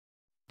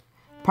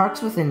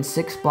Parks within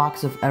 6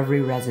 blocks of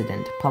every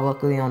resident,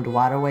 publicly owned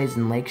waterways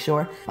and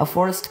lakeshore, a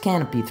forest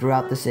canopy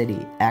throughout the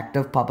city,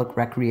 active public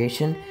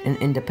recreation, and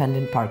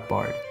independent park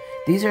board.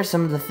 These are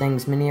some of the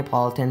things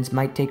Minneapolitans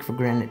might take for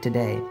granted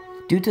today.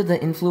 Due to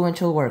the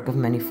influential work of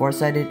many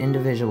foresighted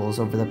individuals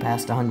over the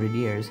past 100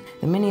 years,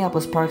 the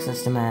Minneapolis Park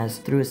system has,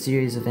 through a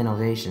series of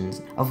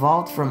innovations,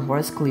 evolved from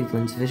Horace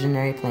Cleveland's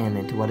visionary plan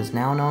into what is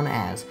now known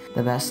as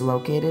the best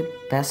located,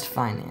 best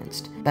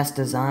financed, best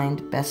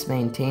designed, best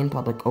maintained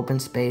public open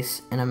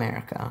space in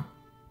America.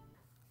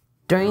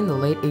 During the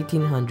late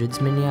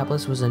 1800s,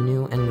 Minneapolis was a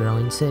new and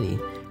growing city.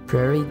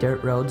 Prairie,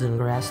 dirt roads, and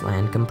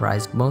grassland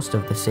comprised most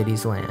of the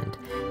city's land.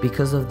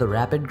 Because of the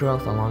rapid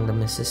growth along the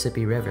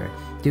Mississippi River,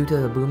 due to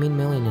the booming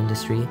milling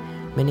industry,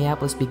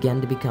 Minneapolis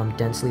began to become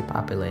densely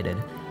populated.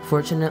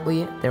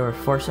 Fortunately, there were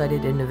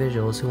foresighted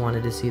individuals who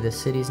wanted to see the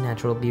city's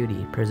natural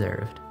beauty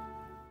preserved.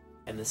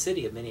 And the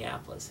city of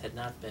Minneapolis had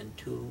not been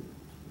too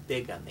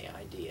big on the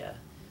idea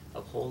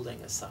of holding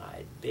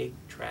aside big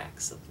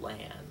tracts of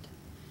land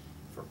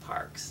for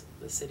parks.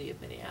 The city of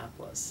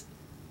Minneapolis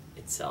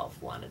itself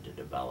wanted to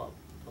develop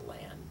the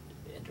land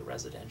into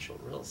residential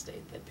real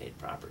estate that paid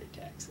property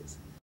taxes.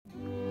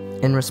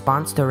 In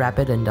response to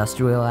rapid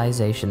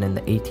industrialization in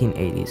the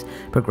 1880s,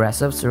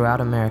 progressives throughout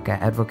America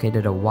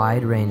advocated a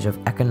wide range of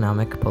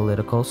economic,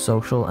 political,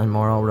 social, and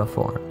moral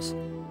reforms.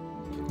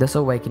 This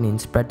awakening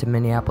spread to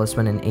Minneapolis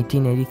when in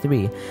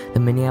 1883, the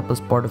Minneapolis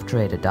Board of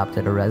Trade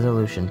adopted a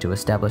resolution to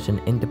establish an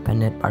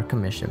independent park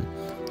commission.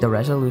 The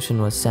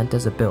resolution was sent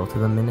as a bill to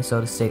the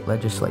Minnesota State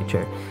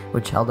Legislature,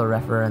 which held a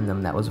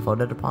referendum that was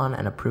voted upon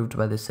and approved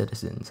by the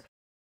citizens.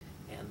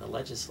 And the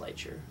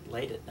legislature,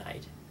 late at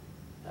night,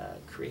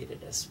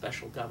 created a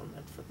special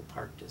government for the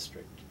Park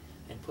District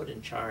and put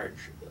in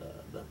charge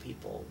the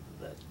people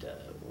that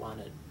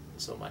wanted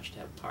so much to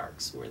have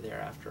parks, who were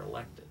thereafter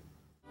elected.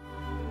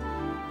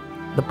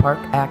 The Park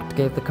Act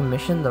gave the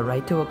Commission the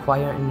right to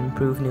acquire and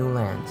improve new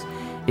lands,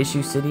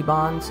 issue city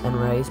bonds, and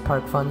raise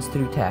park funds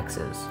through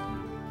taxes.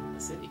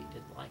 The city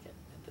didn't like it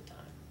at the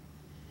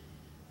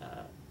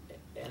time.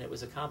 And it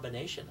was a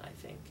combination, I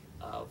think,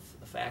 of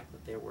the fact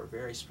that there were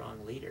very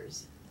strong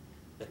leaders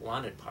that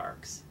wanted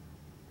parks,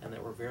 and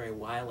there were very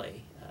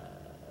wily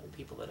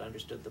people that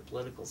understood the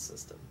political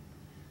system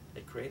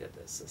that created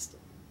this system.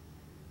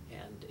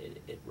 And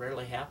it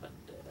rarely happened,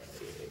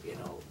 in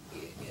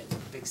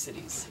big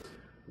cities.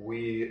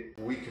 We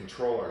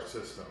control our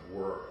system.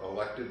 We're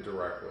elected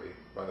directly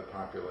by the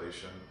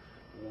population.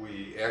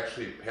 We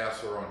actually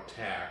pass our own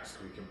tax.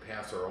 We can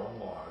pass our own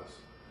laws.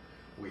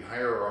 We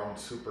hire our own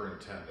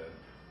superintendent.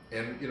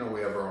 And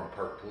we have our own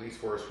park police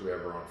force. We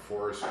have our own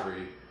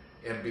forestry.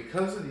 And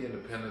because of the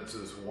independence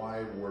is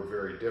why we're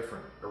very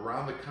different.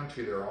 Around the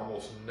country, there are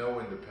almost no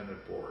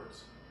independent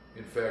boards.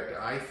 In fact,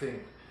 I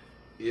think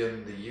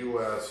in the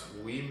U.S.,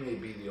 we may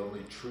be the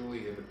only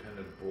truly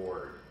independent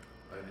board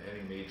in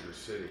any major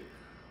city.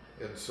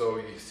 And so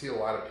you see a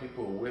lot of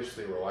people who wish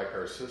they were like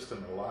our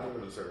system. A lot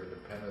of it is our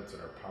independence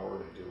and our power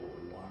to do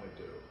what we want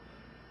to do,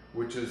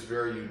 which is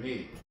very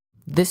unique.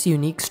 This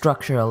unique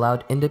structure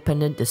allowed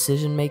independent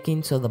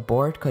decision-making so the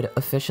board could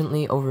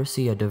efficiently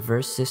oversee a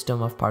diverse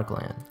system of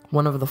parkland.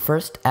 One of the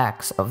first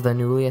acts of the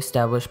newly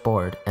established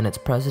board and its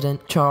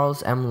president,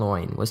 Charles M.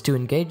 Loyne, was to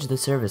engage the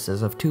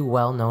services of two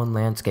well-known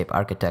landscape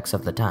architects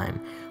of the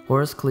time,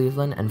 Horace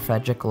Cleveland and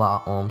Frederick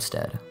Law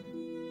Olmsted.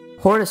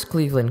 Horace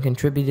Cleveland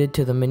contributed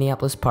to the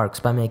Minneapolis Parks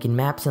by making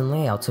maps and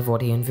layouts of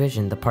what he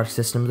envisioned the park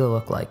system to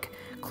look like.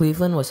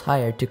 Cleveland was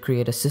hired to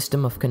create a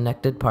system of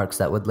connected parks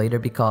that would later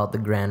be called the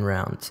Grand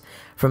Rounds.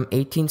 From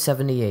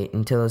 1878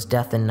 until his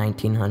death in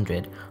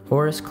 1900,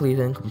 Horace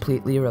Cleveland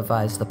completely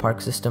revised the park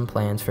system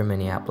plans for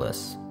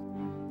Minneapolis.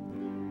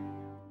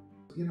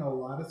 A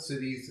lot of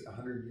cities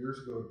 100 years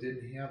ago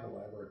didn't have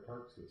elaborate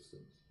park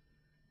systems.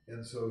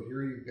 And so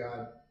here you've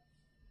got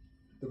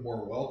the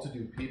more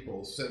well-to-do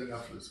people setting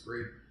up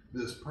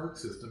this park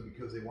system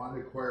because they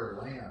wanted to acquire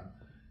land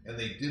and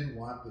they didn't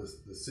want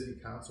the city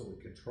council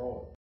to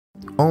control it.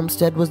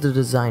 Olmsted was the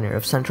designer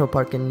of Central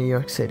Park in New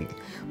York City.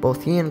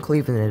 Both he and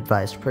Cleveland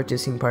advised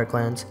purchasing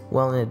parklands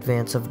well in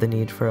advance of the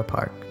need for a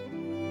park.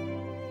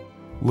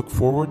 Look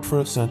forward for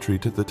a century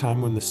to the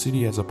time when the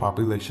city has a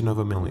population of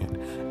 1 million,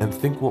 and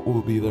think what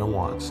will be their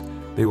wants.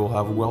 They will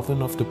have wealth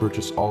enough to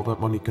purchase all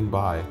that money can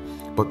buy,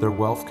 but their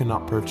wealth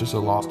cannot purchase a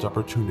lost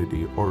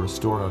opportunity or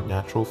restore a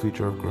natural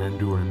feature of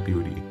grandeur and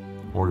beauty.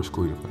 Horace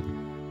Cleveland.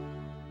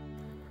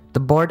 The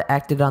board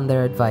acted on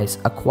their advice,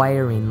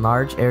 acquiring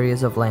large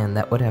areas of land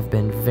that would have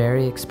been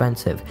very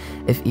expensive,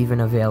 if even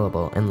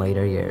available, in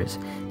later years.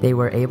 They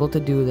were able to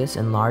do this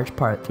in large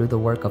part through the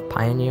work of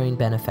pioneering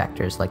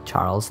benefactors like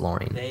Charles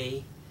Loring.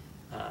 They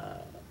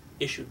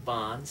issued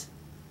bonds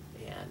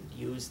and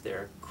used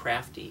their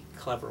crafty,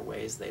 clever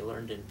ways they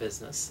learned in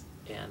business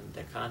and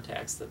the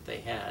contacts that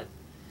they had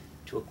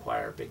to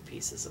acquire big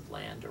pieces of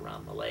land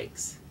around the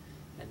lakes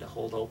and to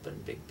hold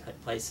open big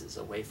places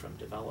away from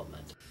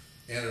development.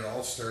 And it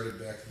all started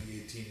back in the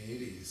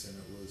 1880s, and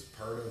it was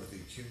part of the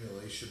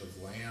accumulation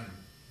of land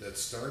that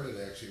started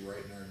actually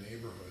right in our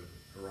neighborhood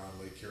around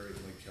Lake Harriet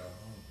and Lake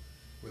Calhoun.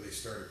 where they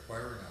started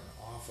acquiring an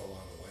awful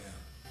lot of land.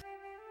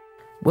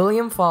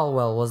 William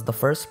Falwell was the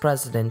first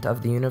president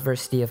of the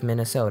University of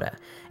Minnesota.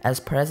 As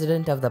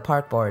president of the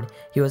park board,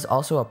 he was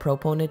also a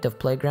proponent of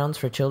playgrounds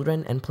for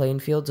children and playing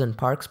fields in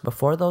parks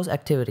before those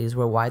activities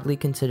were widely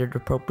considered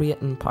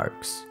appropriate in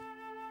parks.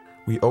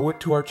 We owe it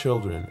to our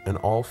children and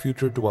all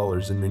future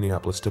dwellers in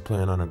Minneapolis to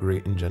plan on a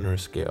great and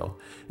generous scale.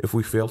 If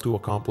we fail to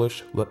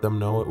accomplish, let them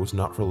know it was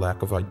not for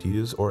lack of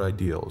ideas or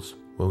ideals.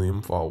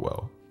 William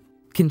Falwell.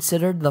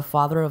 Considered the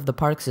father of the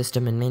park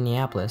system in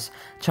Minneapolis,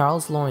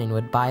 Charles Loring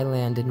would buy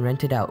land and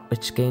rent it out,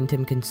 which gained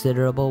him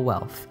considerable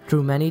wealth.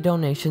 Through many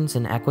donations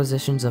and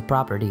acquisitions of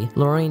property,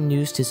 Loring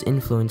used his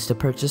influence to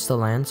purchase the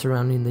land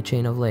surrounding the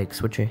chain of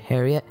lakes, which are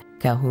Harriet,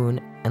 Calhoun,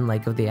 and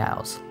Lake of the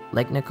Isles.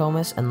 Lake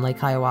Nokomis and Lake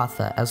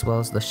Hiawatha, as well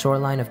as the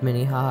shoreline of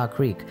Minnehaha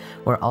Creek,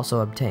 were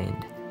also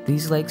obtained.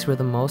 These lakes were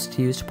the most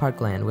used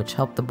parkland, which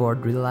helped the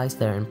board realize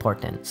their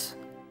importance.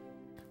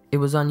 It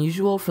was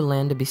unusual for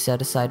land to be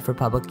set aside for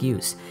public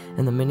use,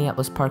 and the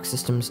Minneapolis Park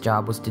System's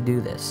job was to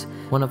do this.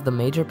 One of the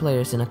major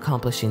players in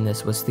accomplishing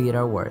this was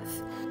Theodore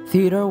Wirth.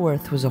 Theodore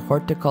Wirth was a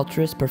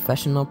horticulturist,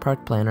 professional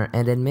park planner,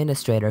 and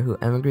administrator who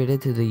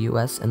emigrated to the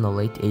U.S. in the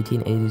late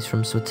 1880s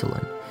from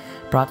Switzerland.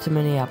 Brought to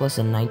Minneapolis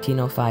in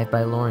 1905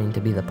 by Loring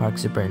to be the park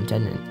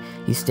superintendent,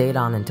 he stayed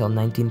on until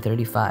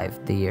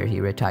 1935, the year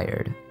he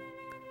retired.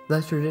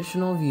 The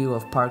traditional view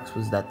of parks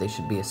was that they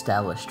should be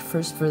established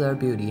first for their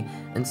beauty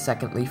and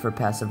secondly for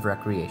passive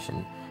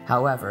recreation.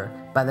 However,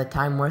 by the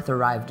time Wirth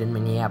arrived in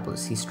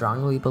Minneapolis, he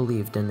strongly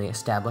believed in the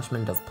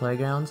establishment of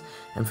playgrounds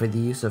and for the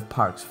use of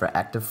parks for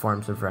active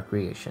forms of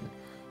recreation.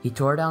 He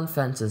tore down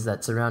fences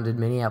that surrounded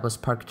Minneapolis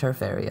park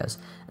turf areas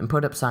and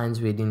put up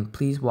signs reading,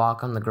 "Please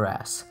walk on the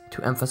grass,"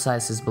 to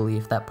emphasize his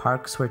belief that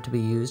parks were to be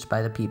used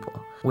by the people.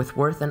 With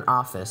Wirth in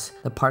office,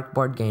 the park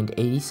board gained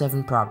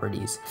 87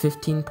 properties,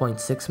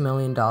 $15.6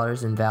 million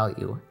in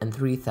value, and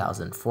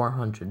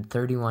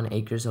 3,431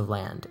 acres of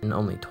land in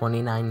only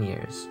 29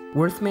 years.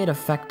 Wirth made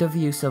effective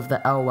use of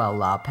the Elwell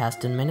Law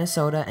passed in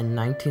Minnesota in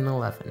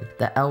 1911.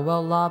 The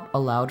Elwell Law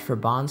allowed for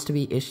bonds to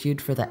be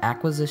issued for the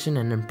acquisition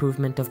and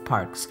improvement of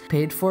parks,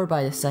 paid for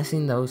by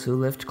assessing those who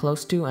lived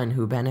close to and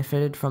who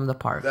benefited from the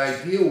park.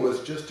 The idea was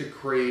just to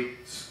create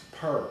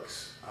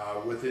parks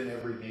within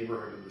every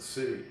neighborhood of the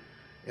city.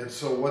 And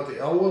so what the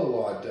Elwell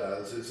Law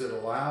does is it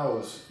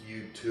allows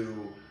you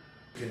to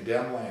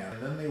condemn land,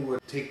 and then they would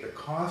take the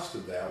cost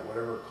of that,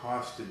 whatever it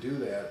costs to do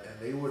that, and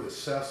they would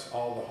assess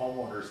all the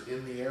homeowners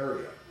in the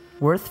area.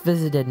 Wirth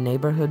visited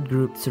neighborhood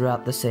groups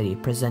throughout the city,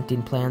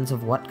 presenting plans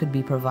of what could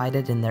be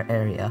provided in their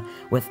area,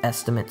 with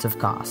estimates of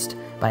cost.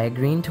 By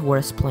agreeing to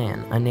Wirth's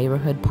plan, a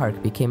neighborhood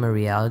park became a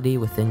reality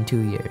within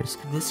 2 years.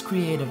 This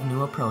creative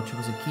new approach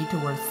was a key to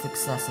Wirth's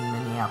success in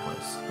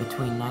Minneapolis.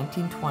 Between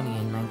 1920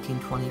 and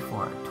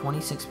 1924,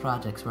 26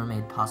 projects were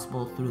made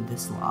possible through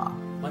this law.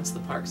 Once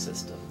the park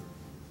system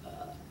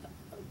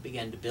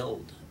began to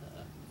build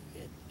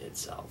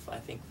itself, I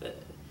think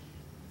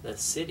the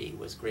city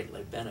was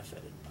greatly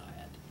benefited by it.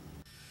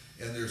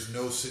 And there's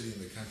no city in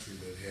the country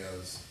that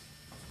has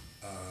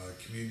a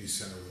community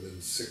center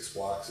within 6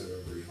 blocks of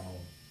every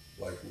home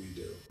like we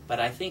do.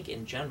 But I think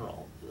in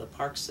general, the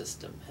park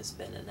system has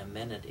been an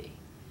amenity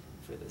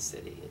for the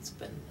city. It's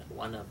been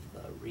one of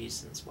the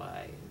reasons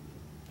why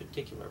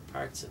particular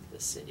parts of the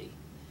city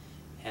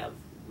have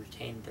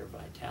retained their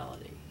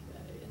vitality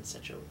in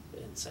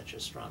such a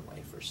strong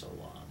way for so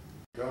long.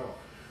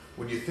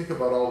 When you think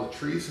about all the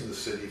trees in the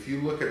city, if you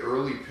look at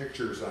early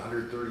pictures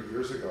 130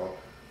 years ago,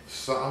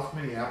 South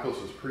Minneapolis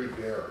was pretty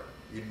bare.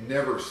 You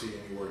never see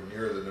anywhere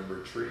near the number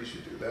of trees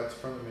you do. That's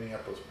from the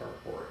Minneapolis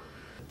Park Board.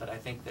 But I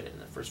think that in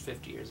the first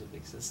 50 years of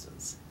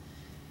existence,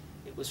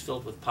 it was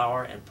filled with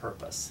power and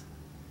purpose,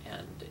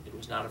 and it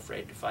was not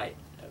afraid to fight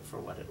for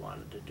what it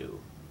wanted to do.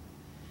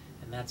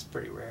 And that's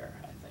pretty rare,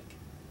 I think.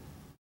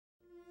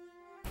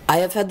 I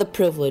have had the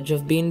privilege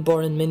of being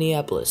born in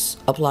Minneapolis,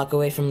 a block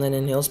away from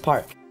Linden Hills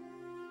Park.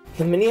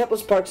 The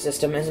Minneapolis Park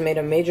System has made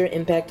a major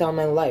impact on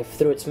my life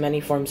through its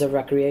many forms of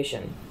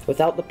recreation.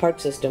 Without the park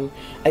system,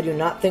 I do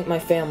not think my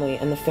family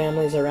and the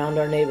families around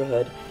our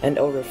neighborhood and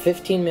over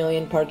 15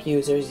 million park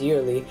users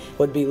yearly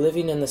would be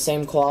living in the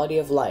same quality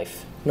of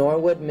life, nor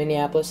would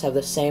Minneapolis have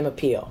the same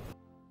appeal.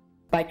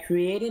 By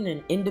creating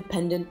an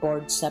independent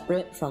board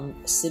separate from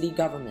city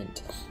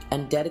government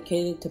and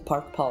dedicated to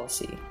park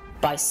policy,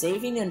 by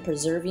saving and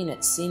preserving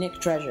its scenic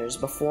treasures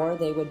before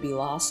they would be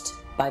lost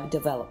by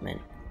development,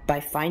 by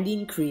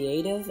finding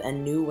creative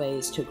and new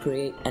ways to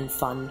create and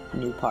fund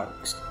new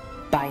parks,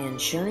 by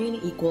ensuring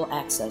equal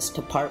access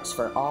to parks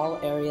for all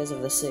areas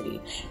of the city,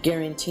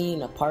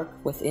 guaranteeing a park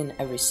within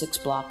every 6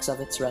 blocks of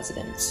its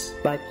residents,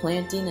 by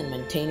planting and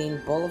maintaining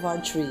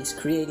boulevard trees,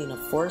 creating a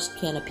forest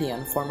canopy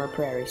on former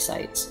prairie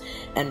sites,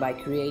 and by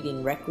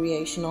creating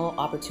recreational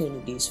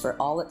opportunities for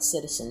all its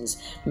citizens,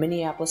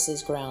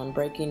 Minneapolis's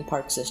groundbreaking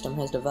park system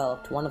has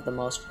developed one of the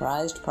most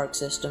prized park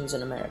systems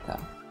in America.